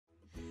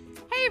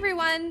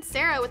everyone,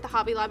 Sarah with the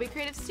Hobby Lobby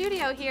Creative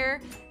Studio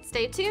here.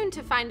 Stay tuned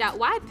to find out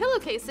why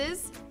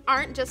pillowcases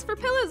aren't just for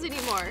pillows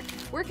anymore.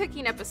 We're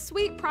cooking up a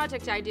sweet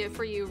project idea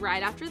for you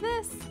right after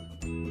this.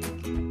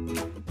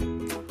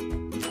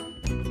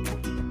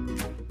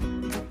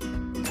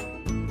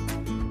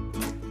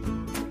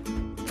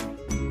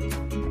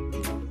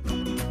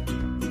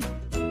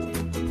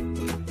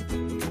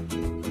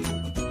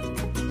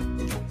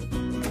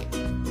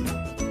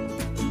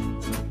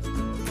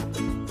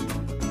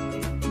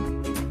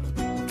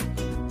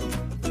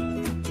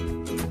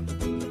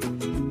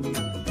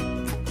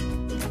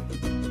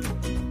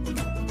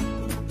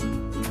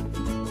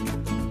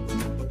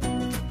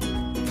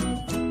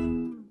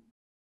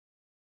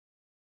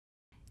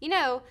 You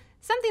know,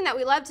 something that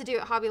we love to do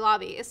at Hobby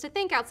Lobby is to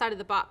think outside of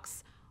the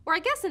box. Or I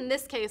guess in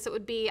this case it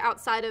would be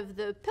outside of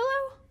the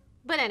pillow?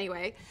 But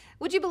anyway,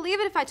 would you believe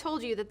it if I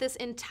told you that this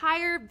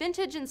entire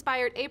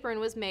vintage-inspired apron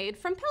was made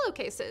from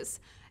pillowcases?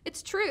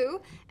 It's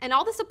true, and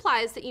all the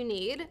supplies that you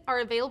need are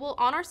available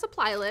on our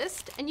supply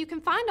list, and you can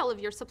find all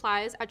of your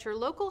supplies at your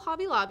local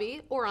Hobby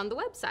Lobby or on the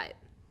website.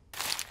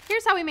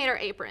 Here's how we made our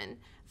apron.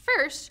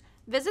 First,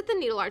 visit the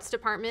needle arts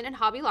department in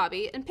Hobby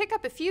Lobby and pick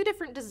up a few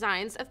different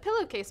designs of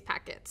pillowcase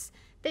packets.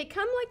 They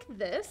come like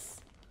this,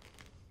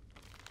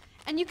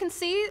 and you can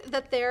see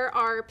that there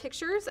are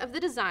pictures of the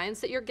designs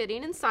that you're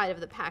getting inside of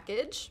the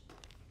package.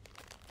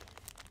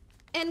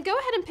 And go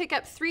ahead and pick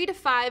up 3 to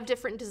 5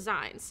 different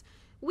designs.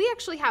 We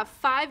actually have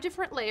 5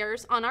 different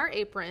layers on our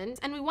apron,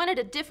 and we wanted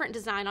a different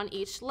design on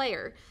each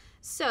layer.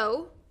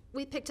 So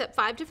we picked up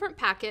 5 different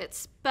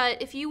packets,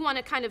 but if you want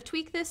to kind of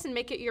tweak this and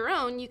make it your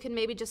own, you can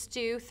maybe just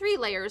do 3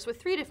 layers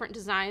with 3 different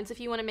designs if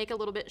you want to make a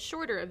little bit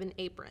shorter of an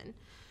apron.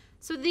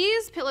 So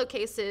these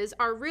pillowcases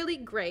are really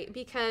great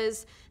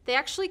because they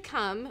actually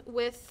come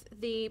with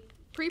the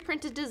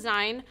pre-printed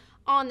design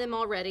on them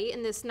already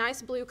in this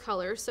nice blue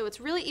color, so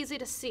it's really easy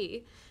to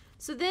see.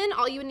 So then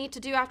all you need to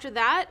do after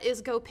that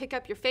is go pick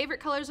up your favorite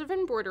colors of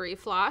embroidery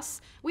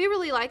floss. We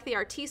really like the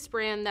Artis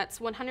brand that's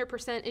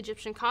 100%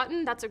 Egyptian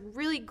cotton. That's a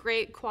really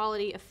great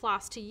quality of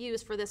floss to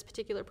use for this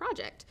particular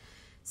project.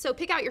 So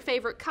pick out your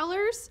favorite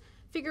colors,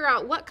 figure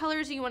out what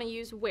colors you want to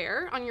use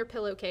where on your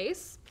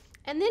pillowcase,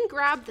 and then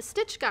grab the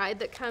stitch guide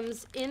that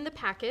comes in the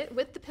packet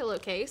with the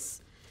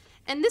pillowcase.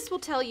 And this will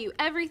tell you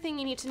everything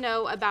you need to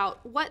know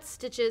about what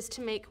stitches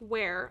to make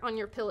where on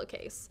your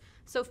pillowcase.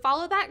 So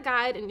follow that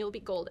guide and you'll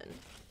be golden.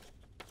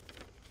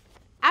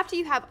 After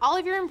you have all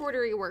of your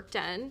embroidery work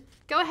done,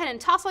 go ahead and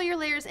toss all your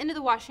layers into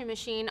the washing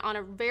machine on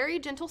a very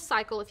gentle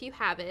cycle if you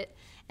have it.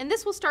 And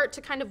this will start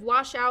to kind of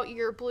wash out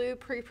your blue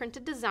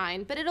pre-printed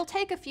design, but it'll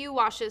take a few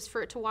washes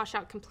for it to wash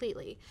out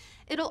completely.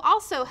 It'll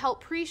also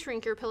help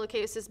pre-shrink your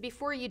pillowcases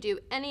before you do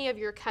any of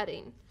your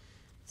cutting.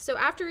 So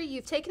after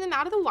you've taken them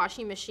out of the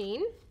washing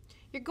machine,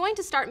 you're going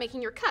to start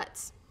making your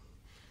cuts.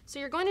 So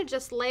you're going to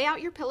just lay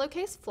out your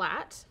pillowcase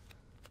flat.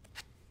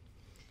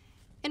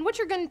 And what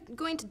you're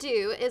going to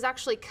do is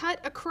actually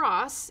cut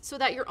across so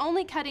that you're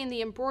only cutting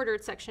the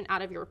embroidered section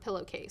out of your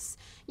pillowcase.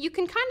 You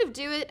can kind of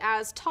do it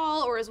as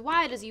tall or as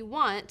wide as you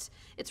want.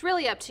 It's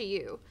really up to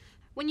you.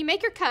 When you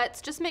make your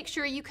cuts, just make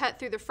sure you cut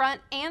through the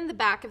front and the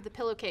back of the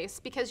pillowcase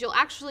because you'll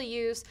actually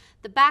use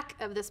the back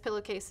of this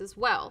pillowcase as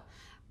well.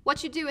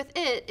 What you do with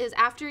it is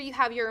after you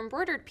have your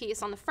embroidered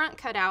piece on the front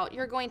cut out,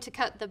 you're going to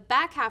cut the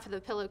back half of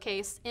the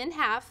pillowcase in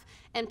half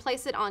and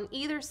place it on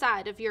either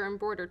side of your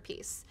embroidered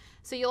piece.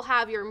 So you'll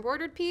have your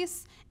embroidered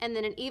piece and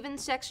then an even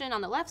section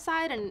on the left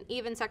side and an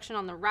even section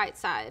on the right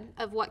side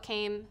of what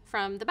came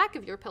from the back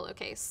of your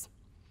pillowcase.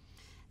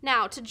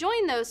 Now, to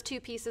join those 2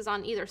 pieces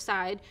on either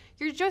side,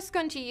 you're just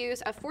going to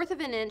use a 1/4 of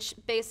an inch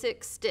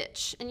basic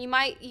stitch, and you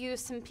might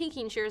use some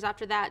pinking shears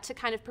after that to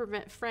kind of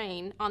prevent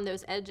fraying on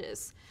those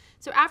edges.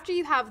 So after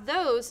you have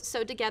those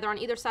sewed together on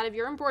either side of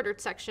your embroidered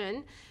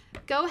section,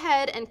 go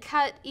ahead and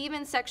cut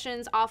even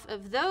sections off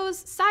of those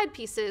side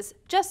pieces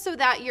just so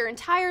that your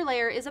entire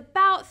layer is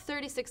about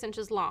 36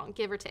 inches long,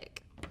 give or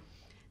take.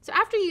 So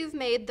after you've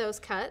made those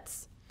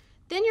cuts,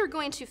 then you're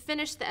going to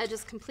finish the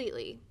edges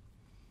completely.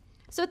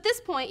 So at this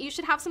point, you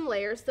should have some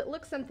layers that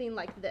look something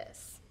like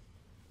this.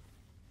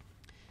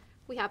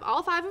 We have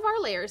all 5 of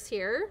our layers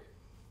here,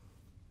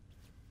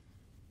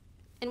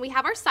 and we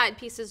have our side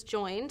pieces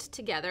joined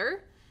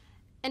together.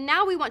 And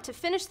now we want to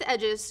finish the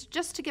edges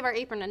just to give our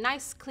apron a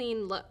nice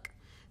clean look.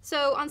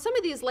 So on some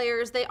of these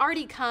layers, they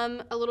already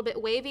come a little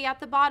bit wavy at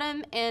the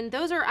bottom, and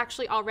those are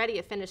actually already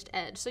a finished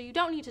edge, so you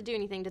don't need to do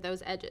anything to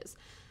those edges.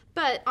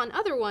 But on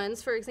other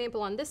ones, for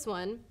example on this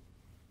one,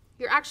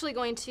 you're actually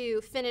going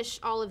to finish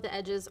all of the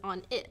edges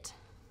on it.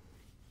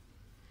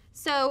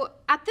 So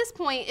at this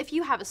point, if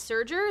you have a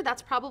serger,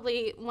 that's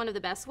probably one of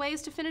the best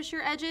ways to finish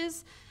your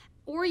edges.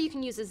 Or you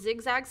can use a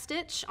zigzag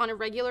stitch on a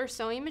regular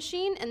sewing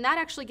machine, and that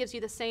actually gives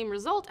you the same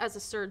result as a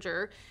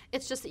serger.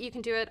 It's just that you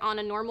can do it on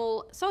a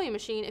normal sewing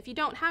machine if you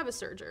don't have a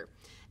serger.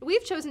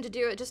 We've chosen to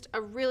do it just a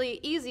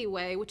really easy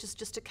way, which is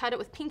just to cut it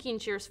with pinking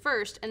shears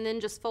first and then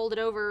just fold it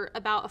over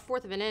about a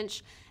 1/4 of an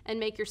inch and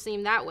make your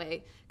seam that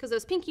way, because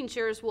those pinking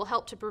shears will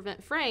help to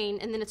prevent fraying,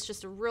 and then it's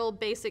just a real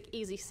basic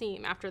easy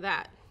seam after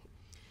that.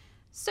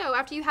 So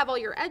after you have all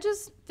your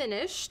edges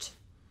finished,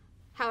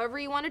 however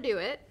you want to do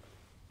it,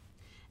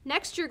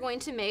 next you're going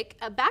to make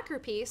a backer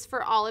piece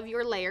for all of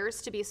your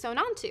layers to be sewn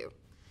onto.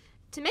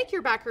 To make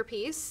your backer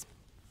piece,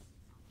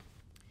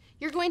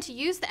 you're going to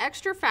use the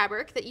extra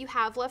fabric that you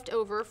have left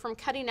over from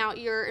cutting out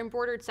your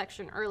embroidered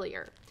section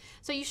earlier.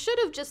 So you should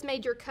have just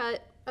made your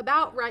cut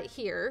about right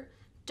here,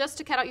 just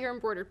to cut out your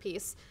embroidered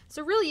piece.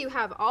 So really you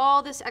have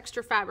all this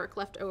extra fabric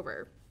left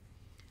over.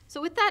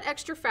 So with that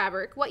extra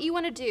fabric, what you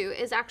want to do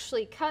is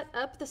actually cut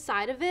up the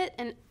side of it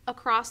and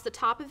across the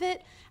top of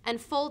it and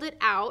fold it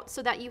out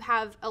so that you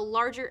have a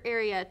larger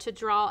area to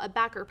draw a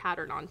backer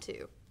pattern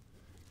onto.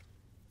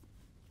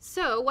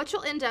 So what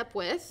you'll end up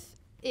with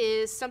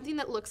is something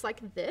that looks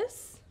like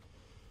this.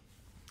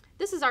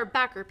 This is our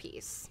backer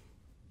piece.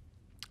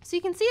 So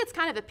you can see it's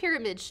kind of a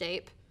pyramid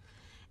shape.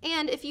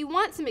 And if you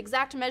want some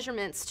exact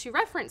measurements to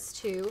reference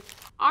to,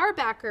 our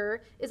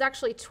backer is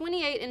actually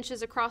 28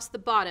 inches across the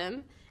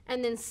bottom,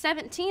 and then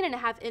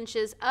 17.5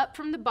 inches up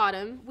from the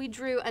bottom, we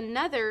drew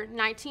another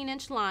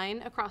 19-inch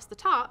line across the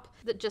top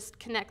that just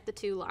connect the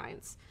two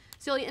lines.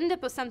 So you'll end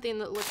up with something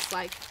that looks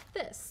like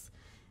this.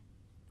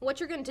 What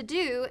you're going to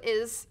do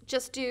is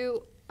just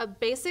do a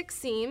basic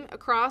seam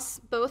across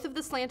both of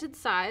the slanted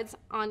sides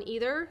on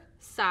either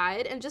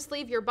side and just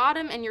leave your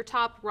bottom and your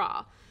top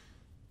raw.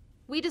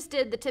 We just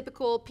did the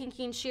typical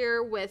pinking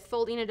shear with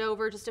folding it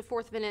over just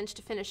 1/4 of an inch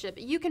to finish it,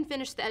 but you can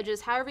finish the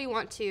edges however you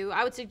want to.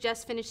 I would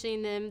suggest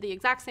finishing them the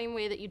exact same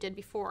way that you did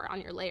before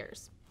on your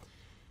layers.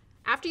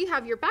 After you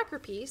have your backer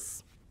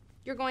piece,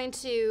 you're going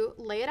to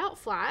lay it out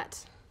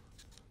flat,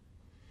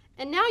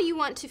 and now you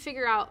want to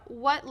figure out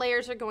what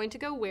layers are going to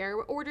go where,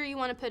 what order you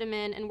want to put them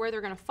in, and where they're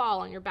going to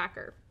fall on your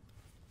backer.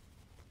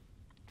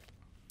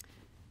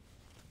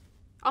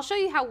 I'll show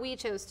you how we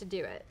chose to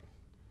do it.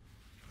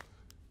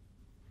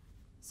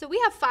 So we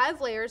have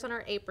 5 layers on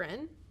our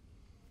apron,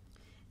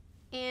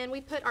 and we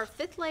put our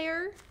 5th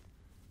layer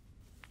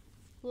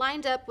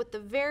lined up with the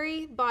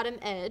very bottom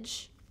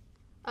edge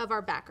of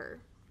our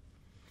backer.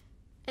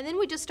 And then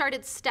we just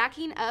started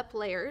stacking up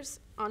layers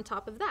on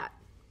top of that.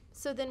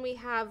 So then we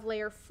have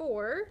layer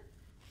 4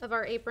 of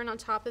our apron on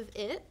top of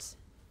it,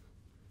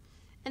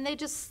 and they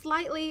just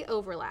slightly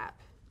overlap.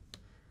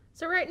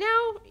 So right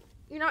now,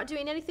 you're not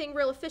doing anything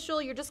real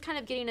official, you're just kind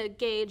of getting a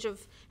gauge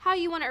of how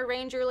you want to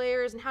arrange your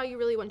layers and how you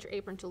really want your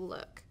apron to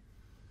look.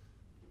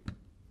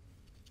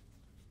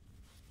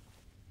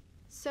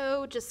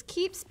 So just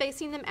keep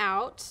spacing them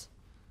out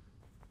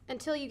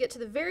until you get to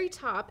the very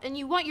top, and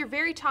you want your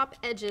very top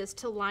edges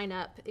to line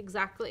up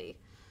exactly.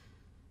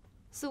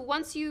 So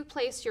once you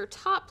place your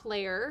top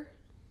layer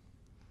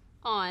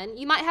on,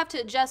 you might have to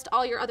adjust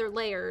all your other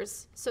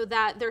layers so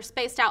that they're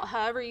spaced out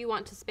however you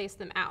want to space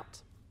them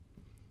out.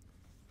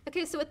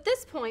 Okay, so at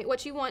this point,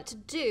 what you want to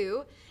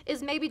do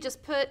is maybe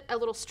just put a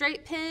little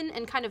straight pin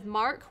and kind of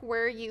mark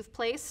where you've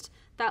placed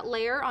that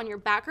layer on your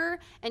backer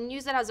and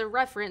use it as a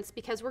reference,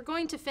 because we're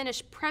going to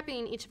finish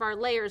prepping each of our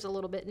layers a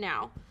little bit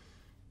now.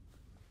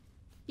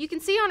 You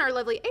can see on our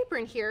lovely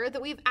apron here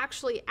that we've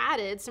actually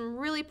added some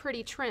really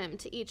pretty trim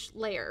to each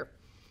layer.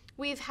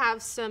 We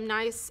have some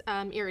nice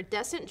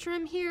iridescent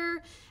trim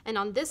here, and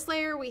on this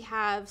layer we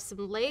have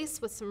some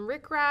lace with some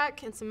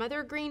rickrack and some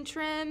other green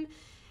trim.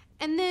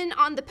 And then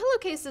on the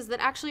pillowcases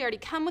that actually already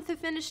come with a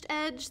finished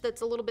edge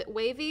that's a little bit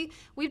wavy,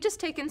 we've just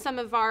taken some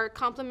of our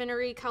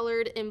complementary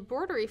colored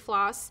embroidery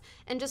floss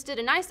and just did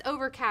a nice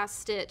overcast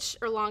stitch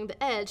along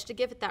the edge to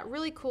give it that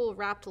really cool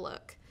wrapped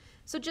look.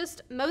 So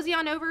just mosey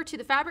on over to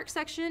the fabric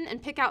section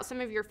and pick out some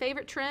of your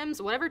favorite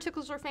trims, whatever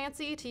tickles your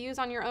fancy, to use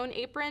on your own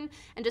apron,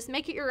 and just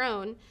make it your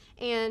own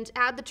and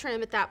add the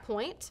trim at that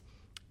point.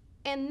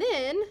 And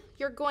then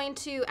you're going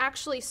to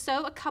actually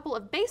sew a couple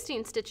of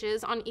basting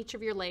stitches on each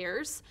of your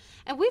layers.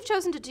 And we've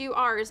chosen to do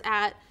ours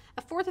at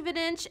 1/4 of an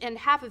inch and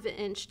 1/2 of an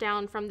inch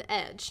down from the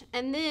edge.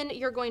 And then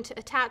you're going to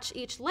attach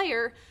each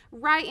layer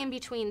right in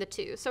between the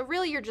two. So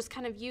really you're just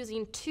kind of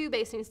using 2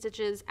 basting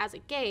stitches as a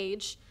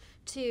gauge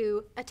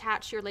to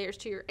attach your layers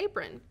to your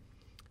apron.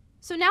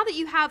 So now that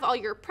you have all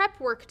your prep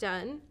work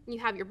done, you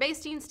have your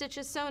basting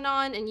stitches sewn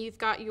on, and you've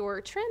got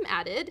your trim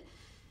added,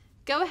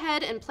 go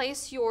ahead and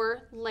place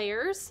your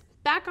layers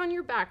back on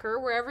your backer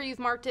wherever you've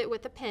marked it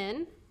with a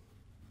pin.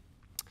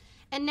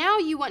 And now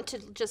you want to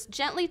just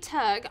gently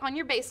tug on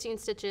your basting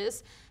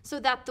stitches so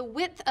that the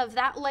width of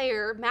that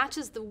layer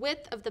matches the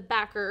width of the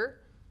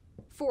backer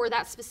for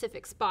that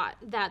specific spot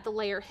that the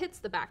layer hits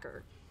the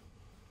backer.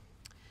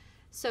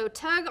 So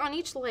tug on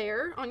each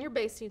layer on your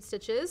basting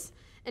stitches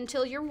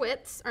until your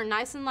widths are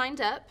nice and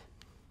lined up.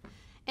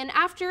 And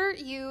after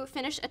you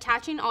finish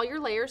attaching all your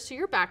layers to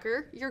your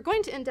backer, you're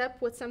going to end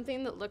up with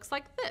something that looks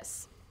like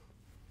this.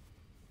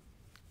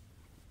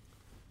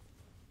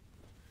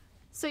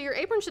 So your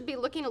apron should be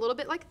looking a little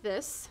bit like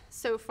this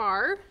so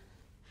far.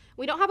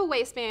 We don't have a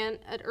waistband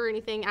or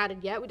anything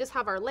added yet. We just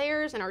have our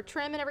layers and our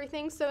trim and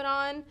everything sewed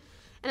on,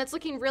 and it's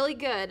looking really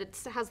good. It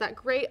has that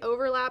great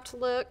overlapped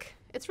look.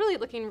 It's really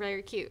looking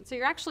very cute. So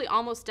you're actually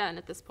almost done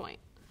at this point.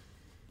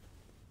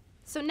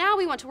 So now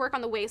we want to work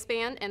on the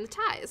waistband and the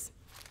ties.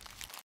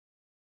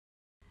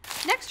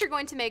 Next, you're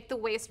going to make the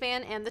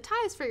waistband and the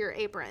ties for your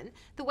apron.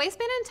 The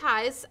waistband and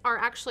ties are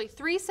actually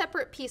 3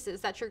 separate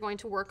pieces that you're going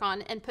to work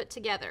on and put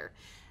together.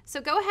 So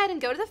go ahead and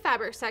go to the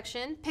fabric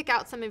section, pick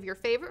out some of your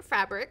favorite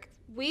fabric.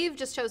 We've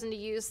just chosen to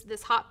use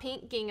this hot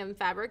pink gingham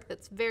fabric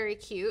that's very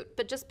cute,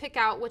 but just pick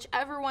out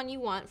whichever one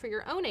you want for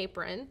your own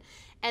apron,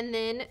 and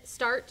then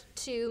start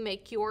to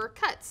make your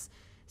cuts.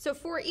 So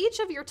for each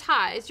of your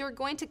ties, you're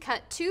going to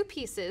cut 2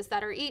 pieces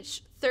that are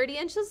each 30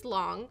 inches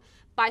long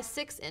by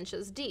 6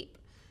 inches deep.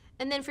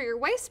 And then for your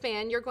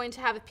waistband, you're going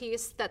to have a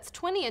piece that's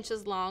 20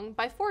 inches long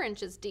by 4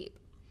 inches deep.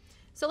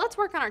 So let's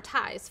work on our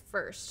ties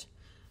first.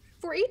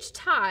 For each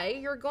tie,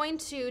 you're going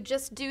to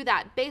just do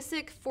that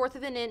basic 1/4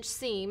 of an inch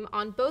seam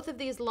on both of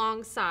these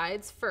long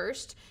sides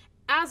first,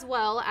 as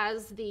well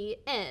as the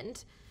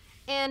end.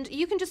 And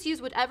you can just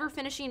use whatever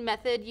finishing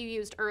method you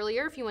used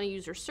earlier. If you want to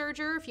use your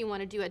serger, if you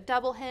want to do a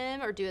double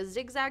hem or do a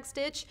zigzag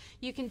stitch,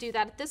 you can do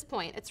that at this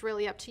point. It's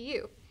really up to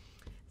you.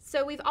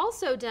 So we've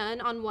also done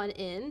on one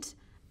end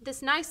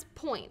this nice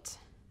point.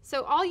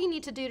 So all you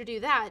need to do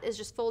that is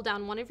just fold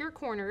down one of your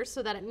corners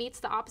so that it meets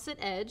the opposite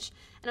edge,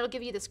 and it'll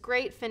give you this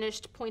great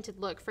finished pointed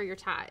look for your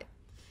tie.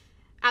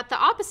 At the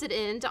opposite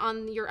end,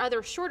 on your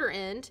other shorter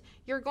end,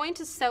 you're going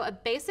to sew a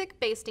basic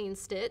basting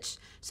stitch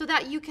so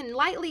that you can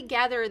lightly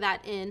gather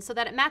that in so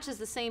that it matches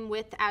the same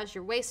width as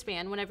your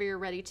waistband whenever you're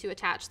ready to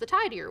attach the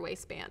tie to your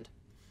waistband.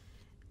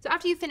 So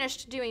after you've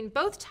finished doing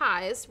both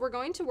ties, we're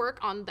going to work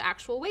on the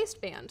actual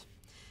waistband.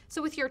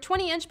 So with your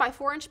 20 inch by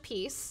 4 inch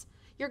piece,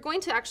 you're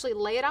going to actually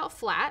lay it out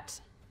flat.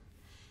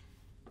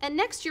 And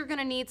next you're going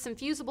to need some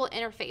fusible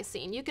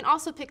interfacing. You can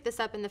also pick this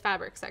up in the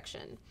fabric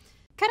section.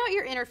 Cut out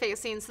your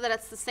interfacing so that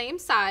it's the same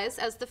size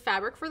as the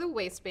fabric for the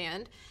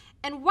waistband.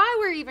 And why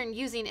we're even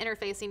using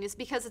interfacing is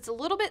because it's a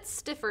little bit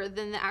stiffer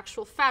than the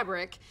actual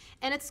fabric,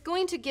 and it's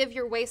going to give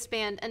your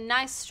waistband a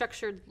nice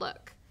structured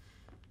look.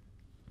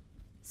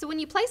 So when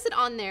you place it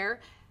on there,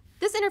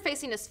 this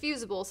interfacing is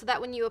fusible so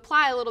that when you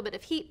apply a little bit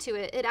of heat to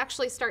it, it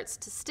actually starts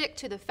to stick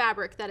to the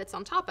fabric that it's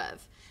on top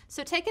of.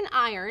 So take an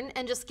iron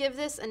and just give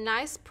this a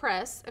nice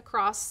press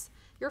across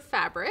your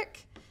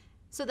fabric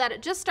so that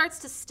it just starts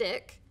to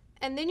stick,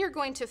 and then you're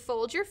going to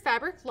fold your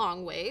fabric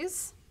long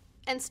ways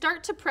and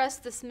start to press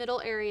this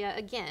middle area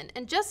again.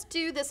 And just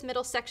do this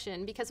middle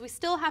section because we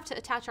still have to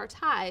attach our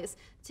ties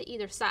to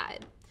either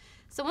side.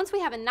 So once we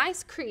have a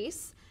nice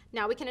crease,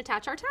 now we can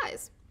attach our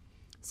ties.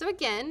 So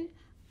again,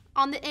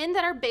 on the end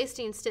that our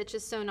basting stitch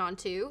is sewn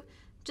onto,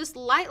 just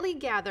lightly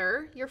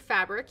gather your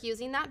fabric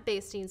using that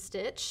basting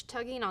stitch,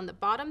 tugging on the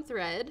bottom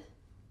thread,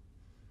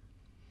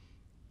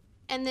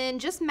 and then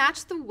just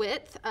match the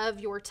width of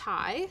your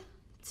tie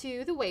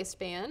to the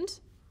waistband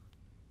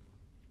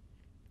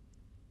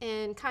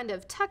and kind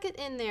of tuck it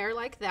in there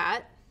like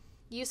that.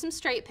 Use some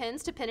straight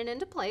pins to pin it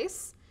into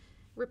place.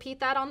 Repeat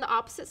that on the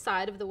opposite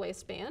side of the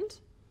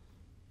waistband.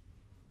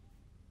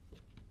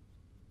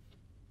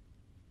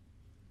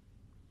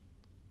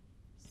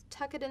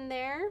 Tuck it in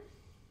there,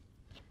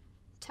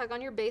 tug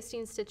on your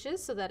basting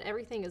stitches so that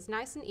everything is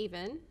nice and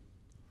even,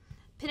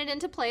 pin it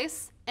into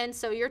place, and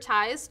sew your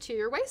ties to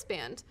your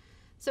waistband.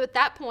 So at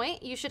that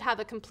point, you should have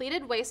a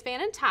completed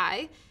waistband and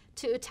tie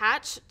to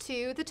attach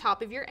to the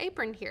top of your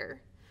apron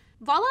here.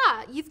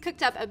 Voila! You've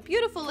cooked up a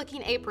beautiful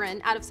looking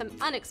apron out of some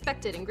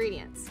unexpected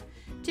ingredients.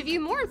 To view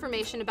more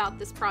information about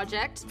this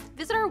project,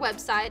 visit our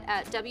website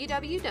at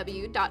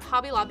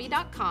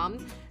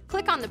www.hobbylobby.com.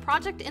 Click on the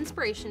Project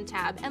Inspiration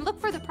tab and look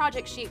for the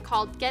project sheet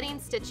called Getting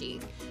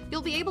Stitchy.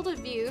 You'll be able to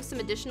view some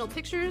additional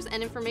pictures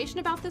and information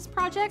about this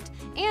project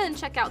and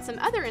check out some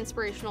other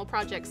inspirational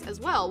projects as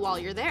well while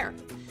you're there.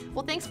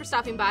 Well, thanks for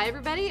stopping by,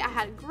 everybody. I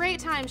had a great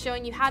time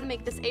showing you how to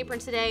make this apron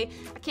today.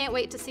 I can't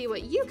wait to see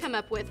what you come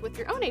up with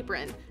your own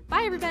apron.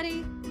 Bye,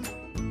 everybody.